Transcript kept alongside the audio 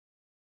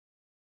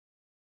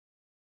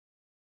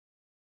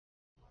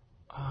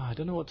I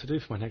don't know what to do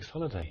for my next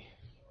holiday.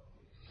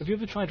 Have you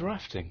ever tried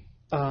rafting?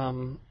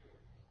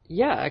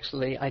 Yeah,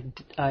 actually,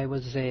 I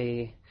was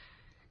a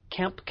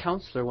camp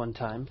counselor one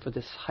time for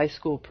this high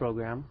school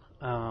program,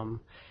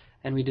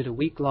 and we did a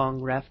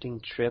week-long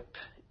rafting trip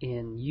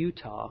in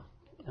Utah.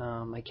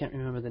 I can't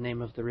remember the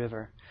name of the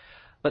river,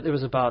 but there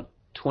was about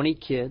 20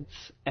 kids,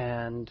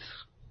 and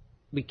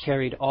we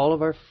carried all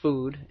of our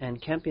food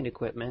and camping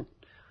equipment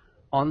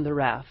on the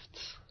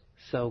rafts.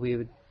 So we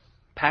would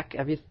pack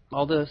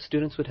all the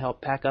students would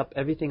help pack up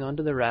everything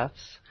onto the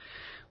rafts.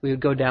 We would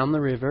go down the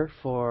river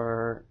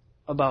for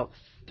about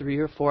 3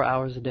 or 4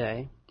 hours a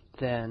day.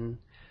 Then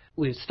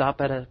we would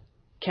stop at a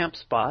camp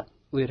spot.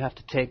 We would have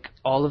to take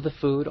all of the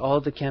food, all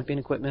of the camping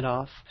equipment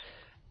off,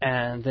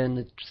 and then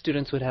the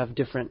students would have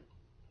different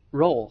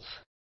roles.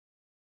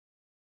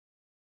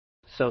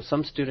 So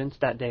some students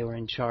that day were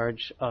in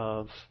charge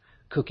of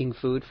cooking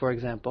food, for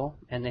example,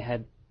 and they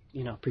had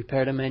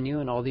prepared a menu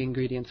and all the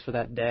ingredients for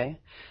that day.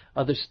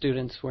 Other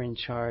students were in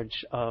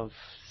charge of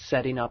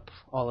setting up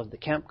all of the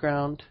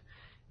campground,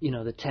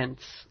 the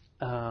tents.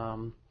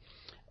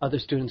 Other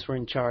students were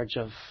in charge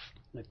of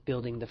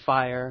building the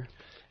fire.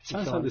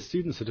 Sounds like the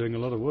students are doing a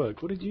lot of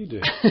work. What did you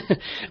do?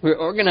 We're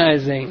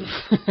organizing,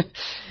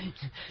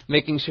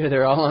 making sure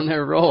they're all on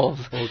their roles.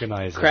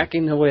 Organizing.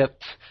 Cracking the whip.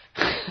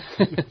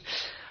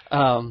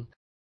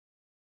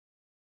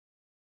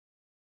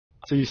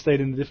 So you stayed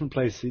in a different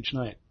place each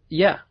night?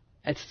 Yeah.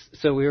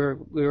 So we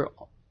were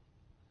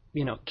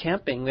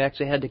camping. We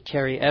actually had to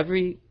carry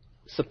every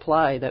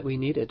supply that we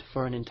needed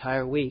for an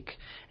entire week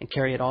and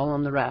carry it all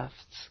on the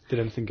rafts. Did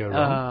anything go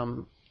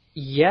wrong?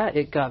 Yeah,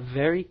 it got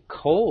very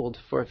cold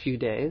for a few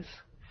days,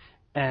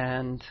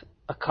 and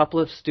a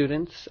couple of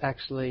students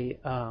actually,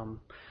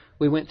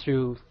 we went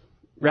through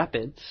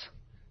rapids.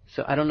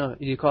 So I don't know,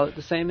 do you call it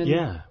the same in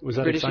Was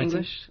that British exciting?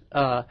 English?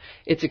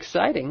 It's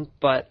exciting,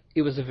 but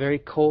it was a very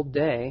cold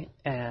day,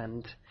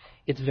 and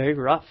it's very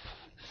rough.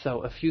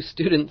 So a few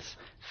students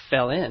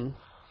fell in.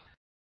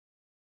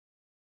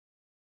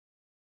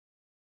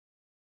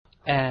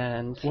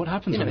 And what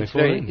happens when they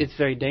fall in? It's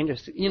very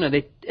dangerous.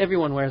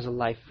 Everyone wears a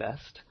life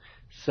vest.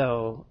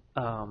 So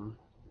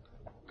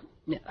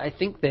I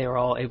think they are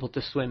all able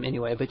to swim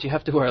anyway, but you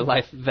have to wear a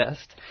life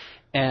vest.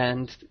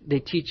 And they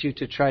teach you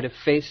to try to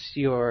face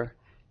your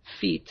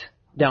feet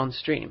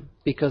downstream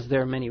because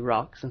there are many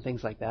rocks and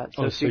things like that.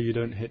 So you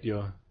don't hit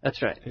your...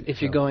 That's right.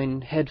 If you're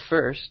going head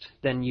first,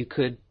 then you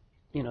could,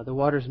 the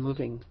water's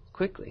moving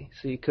quickly,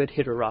 so you could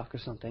hit a rock or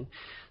something.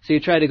 So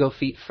you try to go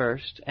feet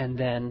first, and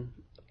then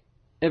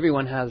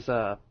everyone has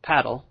a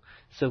paddle,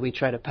 so we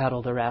try to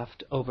paddle the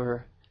raft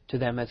over to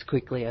them as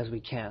quickly as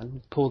we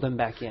can, pull them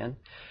back in.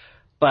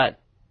 But,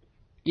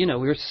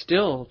 we're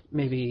still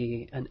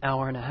maybe an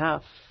hour and a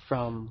half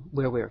from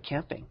where we were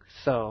camping.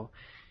 So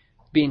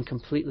being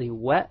completely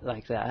wet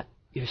like that,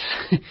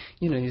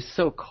 you're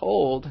so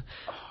cold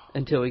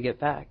until we get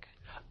back.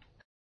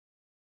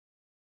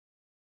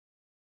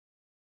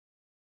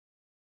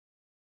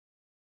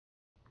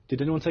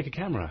 Did anyone take a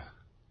camera?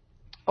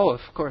 Oh, of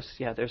course,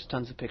 yeah, there's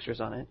tons of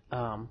pictures on it.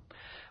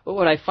 But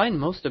what I find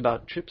most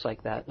about trips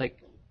like that,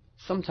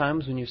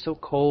 sometimes when you're so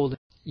cold,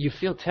 you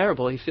feel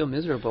terrible, you feel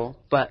miserable,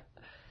 but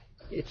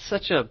it's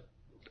such a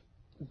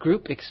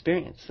group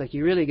experience.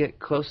 You really get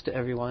close to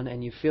everyone,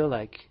 and you feel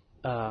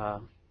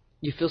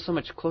so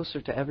much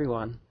closer to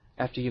everyone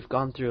after you've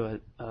gone through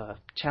a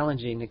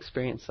challenging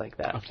experience like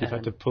that. After you've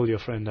had to pull your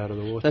friend out of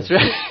the water. That's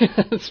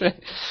right. That's right.